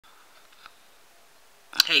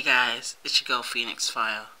Hey guys, it's your girl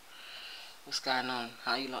pheonixxfire. What's going on?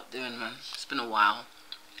 How you lot doing, man? It's been a while.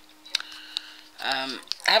 I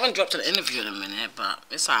haven't dropped an interview in a minute, but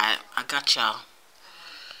it's alright. I got y'all.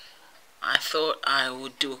 I thought I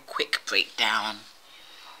would do a quick breakdown,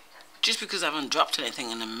 just because I haven't dropped anything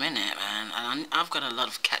in a minute, man. And I've got a lot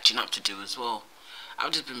of catching up to do as well.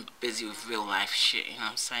 I've just been busy with real life shit, you know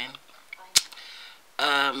what I'm saying?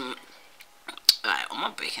 Alright, what am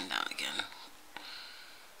I breaking down again?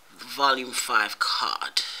 Volume 5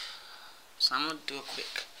 card. So I'm going to do a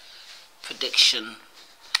quick prediction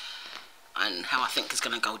on how I think it's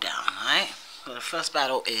going to go down, alright? So the first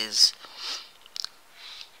battle is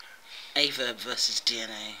Averb versus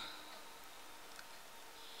DNA.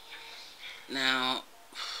 Now,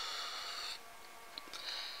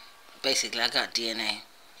 basically I got DNA.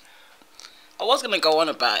 I was going to go on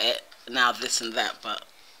about it, now this and that, but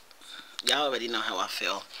y'all already know how I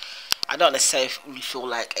feel. I don't necessarily feel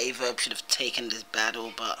like Averb should have taken this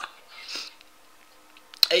battle, but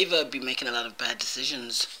Averb be making a lot of bad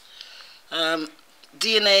decisions.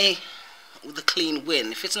 DNA with a clean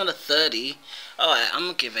win. If it's not a 30, alright, I'm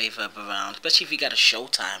gonna give Averb a round, especially if he got a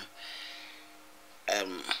showtime.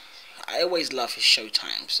 I always love his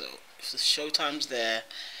showtime, so if the showtime's there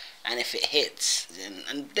and if it hits, then,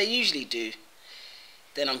 and they usually do,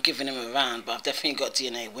 then I'm giving him a round. But I've definitely got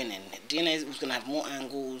DNA winning. DNA was gonna have more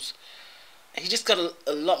angles. He just got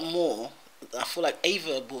a lot more. I feel like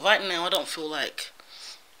Averb, but right now I don't feel like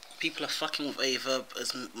people are fucking with Averb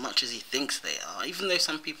as much as he thinks they are. Even though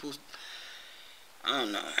some people, I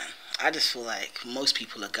don't know, man. I just feel like most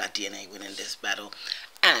people have got DNA winning this battle.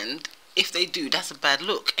 And if they do, that's a bad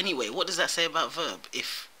look. Anyway, what does that say about Verb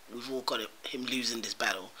if we've all got him losing this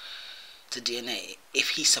battle to DNA? If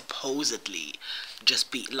he supposedly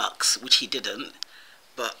just beat Lux, which he didn't,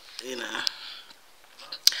 but, you know,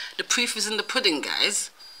 the proof is in the pudding,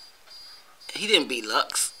 guys. He didn't beat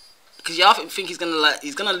Lux. Because y'all think he's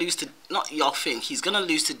gonna lose to, not y'all think, he's gonna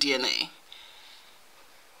lose to DNA.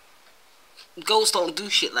 Ghosts don't do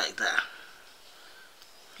shit like that.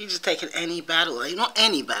 He's just taking any battle. Like, not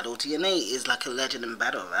any battle. DNA is like a legend in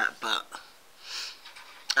battle rap, but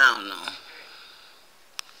I don't know.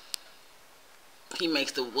 He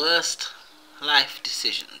makes the worst life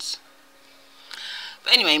decisions.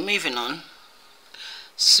 But anyway, moving on.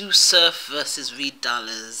 Sue Surf versus Reed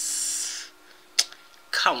Dollars.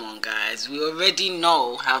 Come on, guys. We already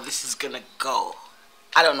know how this is gonna go.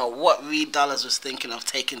 I don't know what Reed Dollars was thinking of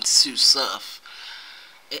taking Sue Surf.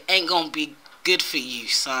 It ain't gonna be good for you,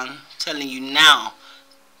 son. I'm telling you now.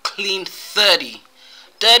 Clean 30.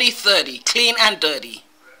 Dirty 30. Clean and dirty.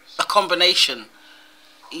 A combination.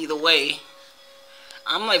 Either way.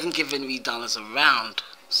 I'm not even giving Reed Dollars a round.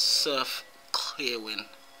 Surf, clear win.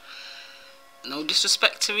 No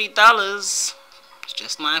disrespect to Reed Dollars. It's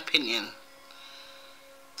just my opinion.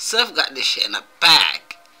 Surf got this shit in a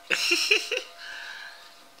bag.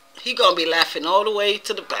 He gonna be laughing all the way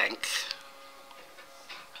to the bank.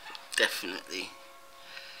 Definitely.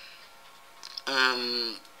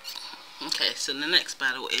 Okay, so the next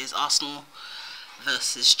battle is Arsenal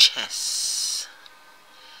versus Chess.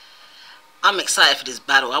 I'm excited for this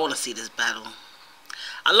battle. I want to see this battle.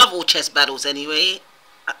 I love all chess battles anyway.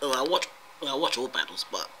 I watch all battles,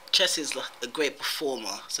 but Chess is like a great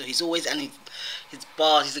performer. So he's always, and his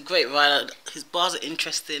bars, he's a great writer. His bars are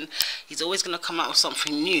interesting. He's always gonna come out with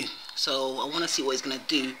something new. So I want to see what he's gonna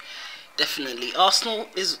do. Definitely, Arsenal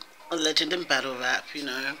is a legend in battle rap, you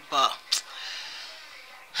know, but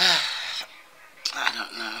I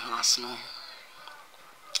don't know, Arsenal.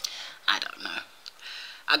 I don't know.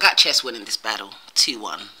 I got Chess winning this battle,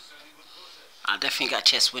 2-1. I definitely got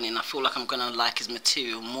Chess winning. I feel like I'm going to like his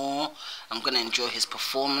material more. I'm going to enjoy his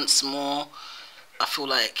performance more. I feel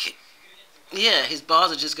like, yeah, his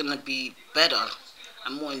bars are just going to be better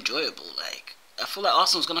and more enjoyable. Like, I feel like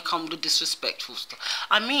Arsenal's going to come with disrespectful stuff.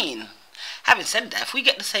 I mean, having said that, if we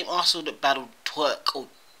get the same Arsenal that battled Twerk or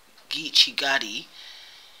Geechee Gotti,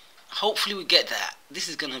 hopefully we get that. This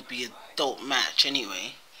is going to be a dope match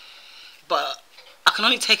anyway. But I can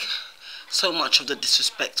only take so much of the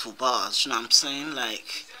disrespectful bars, you know what I'm saying?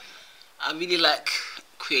 Like, I really like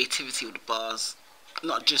creativity with the bars,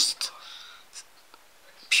 not just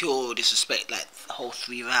pure disrespect, like the whole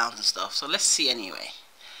 3 rounds and stuff. So let's see anyway.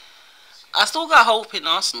 I still got hope in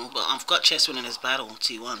Arsenal, but I've got Chess winning this battle,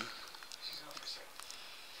 2-1.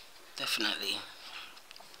 Definitely.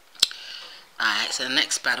 Alright, so the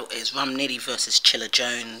next battle is Rum Nitty versus Chilla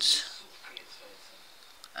Jones.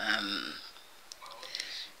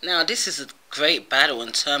 Now this is a great battle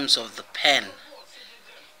in terms of the pen.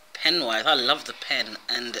 Pen-wise, I love the pen,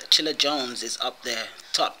 and Chilla Jones is up there,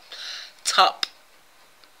 top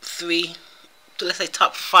 3, let's say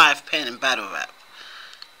top 5 pen in battle rap.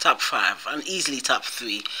 Top 5, and easily top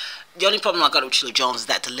 3. The only problem I got with Chilla Jones is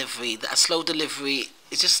that delivery, that slow delivery.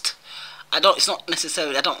 It's just, it's not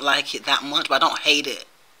necessarily, I don't like it that much, but I don't hate it.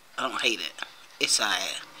 I don't hate it. It's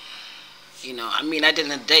you know, I mean, at the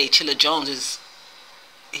end of the day, Chilla Jones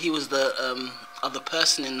he was the other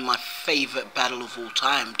person in my favorite battle of all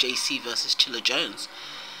time, JC versus Chilla Jones.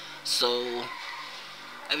 So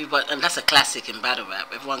everybody, and that's a classic in battle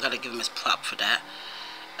rap. Everyone gotta give him his prop for that.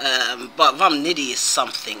 But Rum Nitty is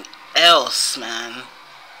something else, man.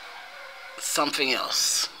 Something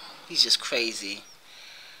else. He's just crazy.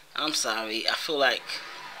 I'm sorry. I feel like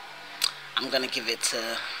I'm gonna give it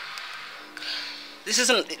to. This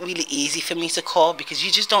isn't really easy for me to call because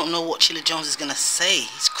you just don't know what Chilla Jones is gonna say.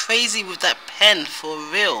 He's crazy with that pen, for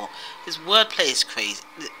real. His wordplay is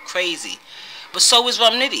crazy. But so is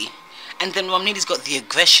Rum Nitty. And then Rum Nitty's got the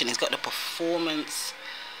aggression. He's got the performance.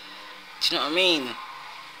 Do you know what I mean?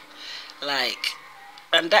 Like,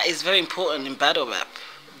 and that is very important in battle rap.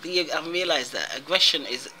 I've realized that aggression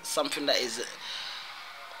is something that is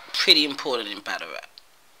pretty important in battle rap.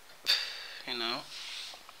 You know.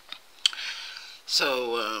 So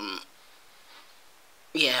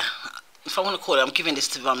yeah, if I want to call it, I'm giving this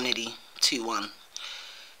to Rum Nitty 2-1.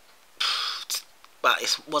 But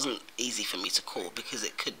it wasn't easy for me to call because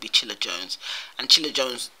it could be Chilla Jones, and Chilla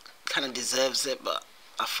Jones kind of deserves it, but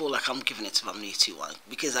I feel like I'm giving it to Rum Nitty 2-1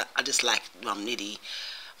 because I just like Rum Nitty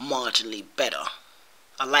marginally better.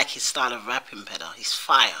 I like his style of rapping better. He's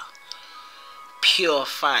fire, pure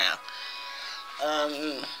fire.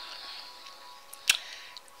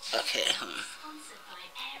 Okay.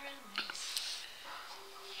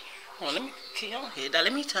 Oh, can y'all hear that?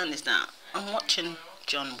 Let me turn this down. I'm watching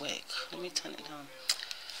John Wick. Let me turn it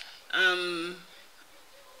down.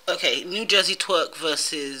 Okay, New Jersey Twerk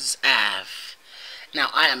versus Av. Now,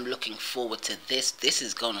 I am looking forward to this. This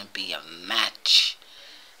is gonna be a match.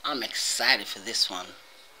 I'm excited for this one.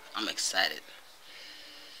 I'm excited.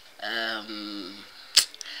 How am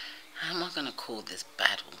I gonna call this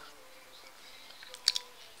battle?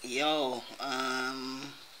 Yo,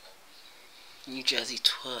 New Jersey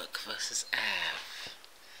Twerk versus Av.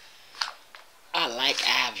 I like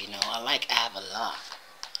Av, you know. I like Av a lot.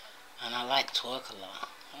 And I like Twerk a lot.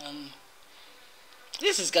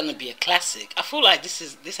 This is gonna be a classic. I feel like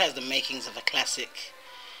this has the makings of a classic,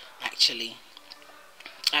 actually.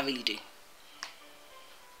 I really do.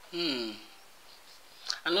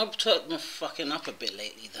 I know Twerk been fucking up a bit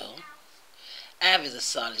lately though. Av is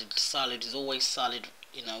is always solid,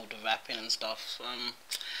 you know, the rapping and stuff.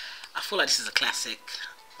 I feel like this is a classic.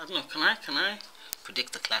 I don't know, can I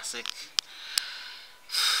predict the classic?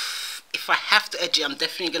 If I have to edge it, I'm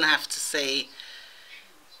definitely gonna have to say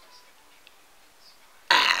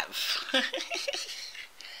Av.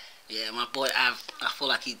 Yeah, my boy Av, I feel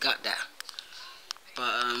like he got that.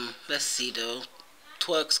 But let's see though.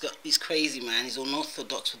 He's crazy, man. He's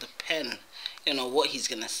unorthodox with a pen. You know what he's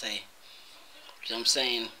gonna say. You know what I'm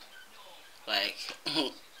saying? Like,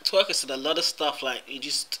 Twerk has said a lot of stuff, like, you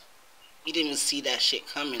didn't even see that shit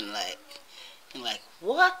coming, like, you're like,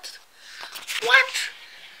 what?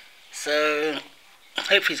 So,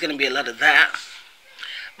 hopefully it's going to be a lot of that.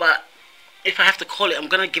 But, if I have to call it, I'm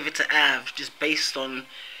going to give it to Av, just based on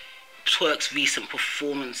Twerk's recent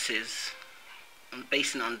performances. I'm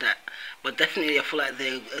basing it on that. But definitely, I feel like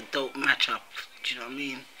they're a dope matchup. Do you know what I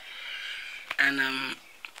mean? And,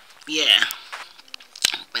 yeah.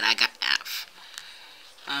 But I got Av.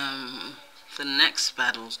 The next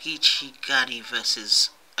battle's Geechee Gotti versus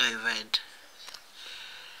O-Red.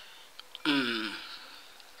 Do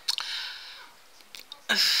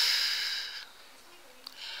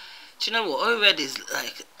you know what? O-Red is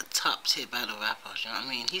like a top tier battle rapper. Do you know what I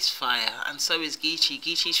mean? He's fire, and so is Geechee.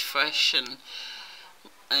 Geechee's fresh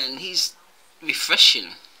and he's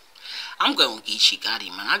refreshing. I'm going with Geechee Gotti,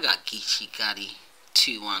 man. I got Geechee Gotti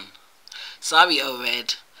 2-1. Sorry,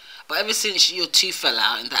 O-Red. But ever since your two fell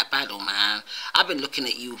out in that battle, man, I've been looking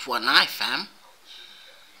at you with one eye, fam.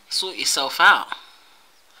 Sort yourself out.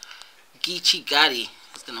 Geechee Gotti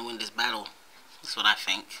is going to win this battle. That's what I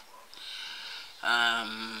think.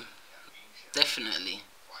 Definitely.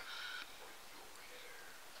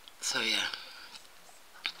 So, yeah.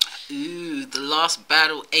 Ooh, the last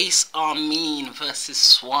battle, Ace Armin versus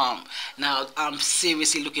Swamp. Now, I'm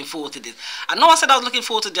seriously looking forward to this. I know I said I was looking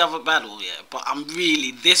forward to the other battle, yeah, but I'm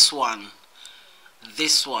really, this one.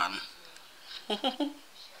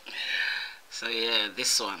 So, yeah,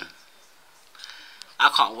 this one. I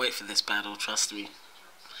can't wait for this battle, trust me.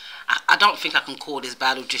 I don't think I can call this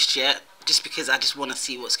battle just yet, just because I just want to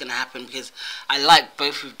see what's going to happen, because I like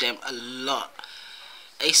both of them a lot.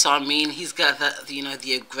 Ace he's got that, you know,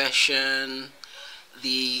 the aggression,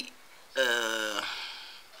 the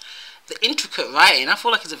intricate writing. I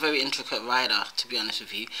feel like he's a very intricate writer, to be honest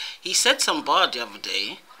with you. He said some bar the other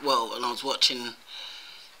day, well, when I was watching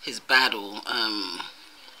his battle,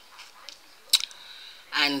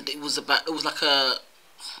 and it was like a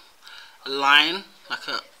line, like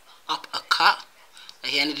a uppercut.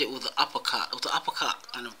 He ended it with an uppercut. It was an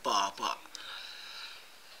uppercut kind of bar, but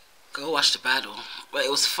go watch the battle. But it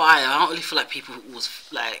was fire. I don't really feel like people was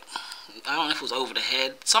like, I don't know if it was over the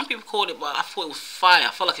head. Some people called it, but I thought it was fire.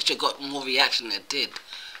 I felt like it should have got more reaction than it did.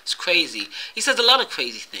 It's crazy. He says a lot of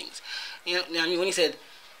crazy things. You know what I mean? When he said,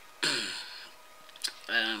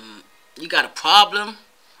 you got a problem?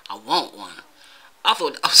 I want one. I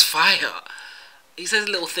thought that was fire. He says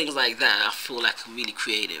little things like that. I feel like really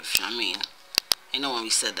creative. You know what I mean? Ain't no one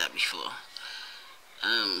said that before.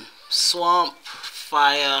 Swamp,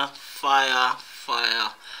 fire, fire,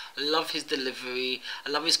 fire. I love his delivery. I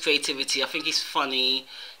love his creativity. I think he's funny.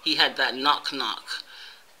 He had that knock knock.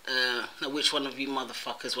 Now which one of you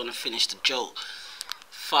motherfuckers want to finish the joke?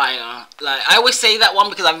 Fire. Like, I always say that one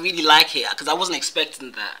because I really like it, because I wasn't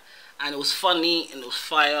expecting that, and it was funny and it was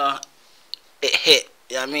fire. It hit.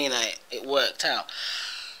 You know what I mean? Like, it worked out.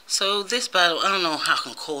 So this battle, I don't know how I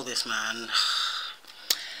can call this, man.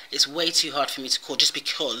 It's way too hard for me to call, just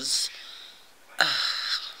because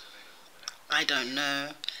I don't know.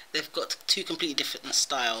 They've got two completely different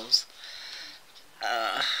styles.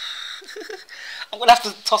 I'm gonna have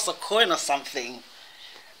to toss a coin or something.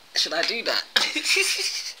 Should I do that?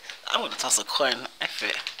 I'm gonna toss a coin. F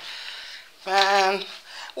it. Man,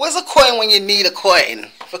 where's a coin when you need a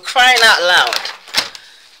coin? For crying out loud.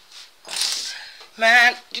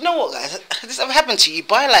 Man, do you know what, guys? Has this ever happened to you? You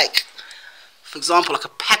buy, like, for example, like a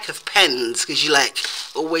pack of pens, because you like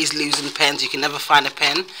always losing pens, you can never find a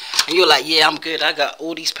pen, and you're like, yeah, I'm good, I got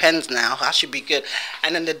all these pens now, I should be good.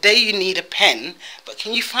 And then the day you need a pen, but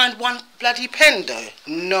can you find one bloody pen though?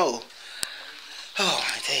 No. Oh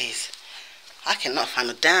my days, I cannot find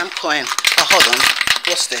a damn coin. Oh, hold on,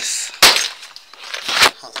 what's this?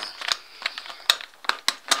 Hold on.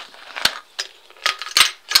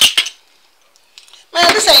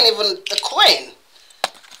 Man, this ain't even a coin.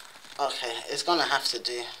 Okay, it's gonna have to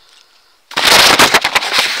do. I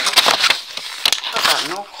got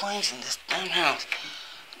no coins in this damn house.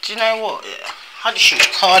 Do you know what? I just shoot a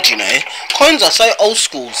card, you know. Coins are so old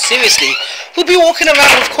school, seriously. Who'll be walking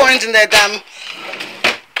around with coins in their damn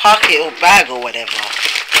pocket or bag or whatever?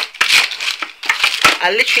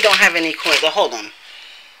 I literally don't have any coins. Oh, hold on. Man,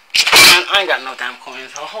 I ain't got no damn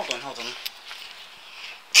coins. Oh, hold on, hold on.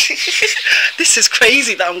 This is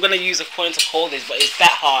crazy that I'm gonna use a coin to call this, but it's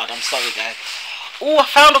that hard. I'm sorry, guys. Oh, I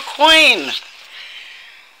found a coin.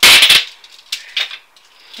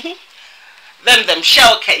 them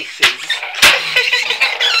shell cases.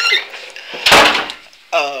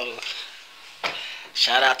 Oh,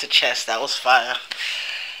 shout out to Chess. That was fire.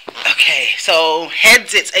 Okay, so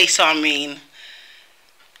heads it's Ace Armin,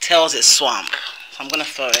 tails it's Swamp. So I'm gonna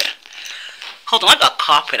throw it. Hold on, I got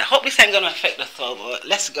carpet. I hope this ain't gonna affect the throw, but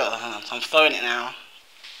let's go. So I'm throwing it now.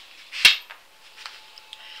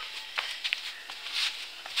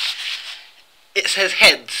 It says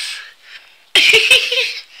heads.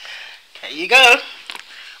 There you go.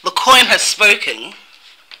 The coin has spoken.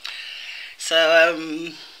 So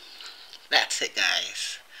that's it,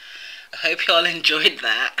 guys. I hope you all enjoyed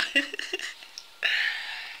that.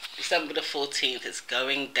 December the 14th is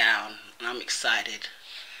going down, and I'm excited.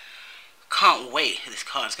 Can't wait. This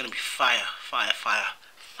card is going to be fire, fire, fire,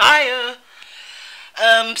 fire.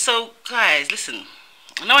 So guys, listen,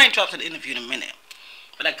 I know I ain't dropped an interview in a minute,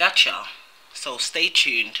 but I got y'all, so stay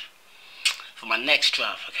tuned for my next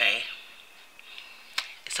drop, okay?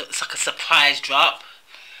 It's like a surprise drop,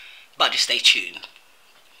 but just stay tuned.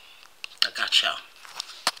 I got y'all.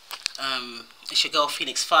 It's your girl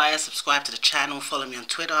pheonixxfire. Subscribe to the channel, follow me on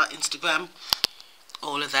Twitter, Instagram,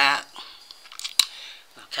 all of that.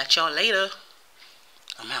 I'll catch y'all later.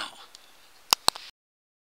 I'm out.